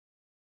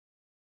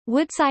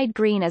Woodside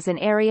Green is an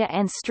area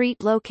and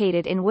street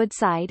located in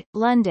Woodside,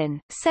 London,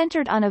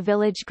 centred on a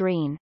village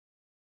green.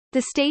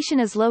 The station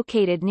is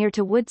located near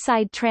to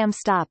Woodside tram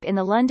stop in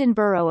the London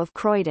Borough of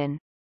Croydon.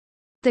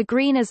 The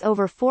green is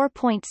over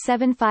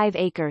 4.75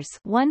 acres,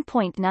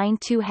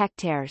 1.92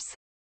 hectares.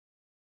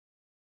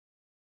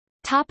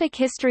 Topic: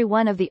 History.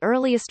 One of the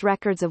earliest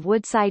records of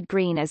Woodside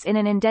Green is in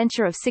an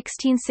indenture of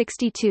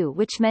 1662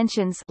 which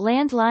mentions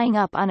land lying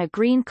up on a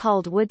green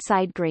called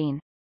Woodside Green.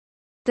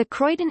 The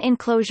Croydon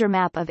enclosure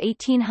map of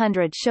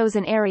 1800 shows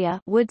an area,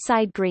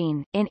 Woodside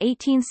Green. In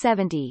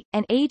 1870,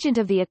 an agent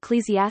of the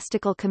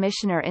Ecclesiastical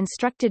Commissioner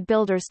instructed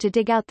builders to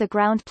dig out the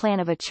ground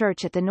plan of a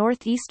church at the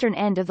northeastern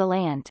end of the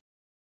land.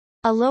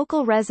 A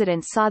local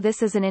resident saw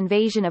this as an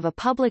invasion of a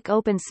public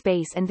open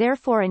space and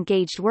therefore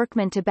engaged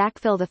workmen to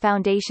backfill the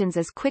foundations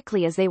as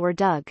quickly as they were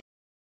dug.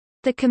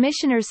 The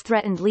commissioners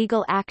threatened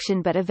legal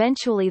action, but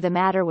eventually the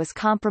matter was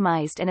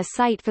compromised and a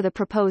site for the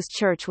proposed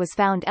church was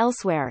found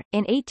elsewhere.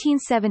 In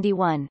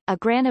 1871, a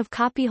grant of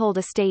copyhold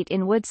estate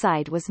in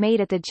Woodside was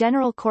made at the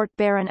General Court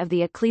Baron of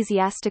the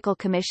Ecclesiastical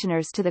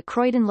Commissioners to the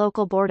Croydon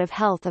Local Board of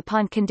Health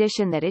upon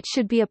condition that it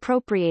should be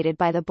appropriated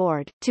by the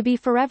board, to be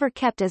forever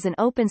kept as an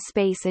open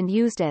space and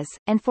used as,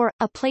 and for,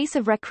 a place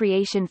of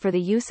recreation for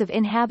the use of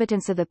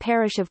inhabitants of the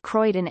parish of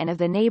Croydon and of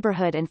the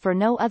neighbourhood and for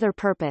no other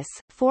purpose.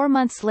 4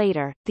 months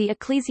later, the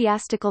Ecclesiastical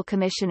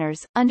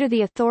Commissioners, under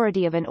the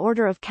authority of an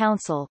Order of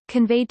Council,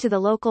 conveyed to the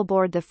local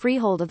board the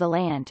freehold of the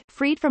land,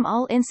 freed from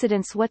all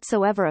incidents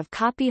whatsoever of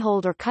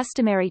copyhold or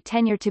customary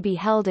tenure, to be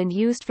held and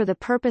used for the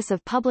purpose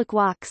of public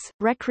walks,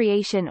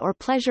 recreation or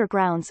pleasure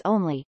grounds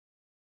only.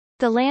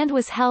 The land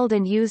was held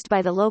and used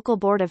by the local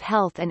Board of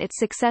Health and its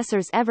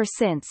successors ever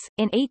since.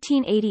 In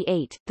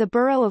 1888, the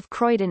borough of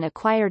Croydon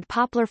acquired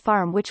Poplar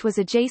Farm, which was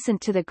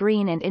adjacent to the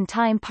green, and in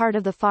time part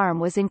of the farm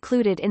was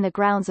included in the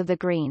grounds of the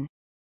green.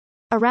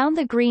 Around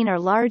the green are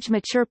large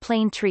mature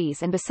plane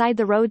trees, and beside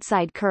the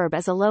roadside curb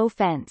is a low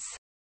fence.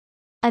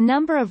 A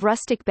number of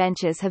rustic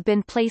benches have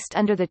been placed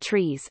under the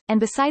trees, and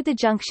beside the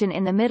junction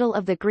in the middle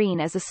of the green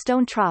is a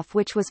stone trough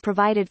which was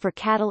provided for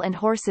cattle and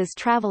horses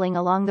travelling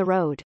along the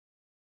road.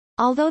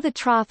 Although the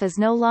trough is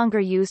no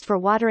longer used for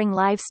watering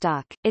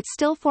livestock, it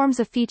still forms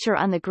a feature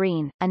on the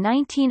green. A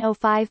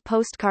 1905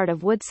 postcard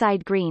of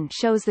Woodside Green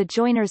shows the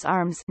joiners'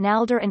 arms,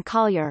 Nalder and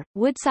Collier,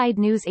 Woodside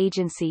News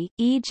Agency,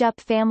 E. Jupp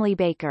Family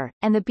Baker,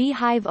 and the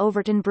Beehive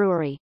Overton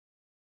Brewery.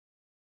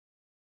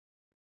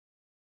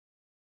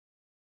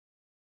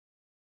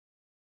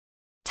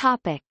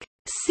 Topic.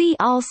 See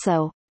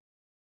also: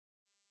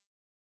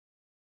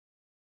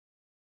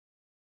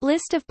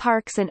 List of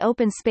parks and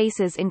open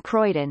spaces in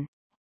Croydon,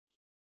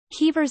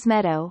 Heavers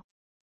Meadow,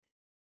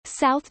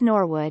 South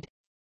Norwood,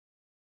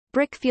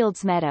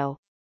 Brickfields Meadow,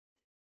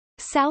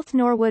 South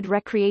Norwood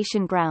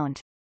Recreation Ground,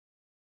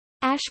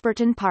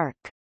 Ashburton Park.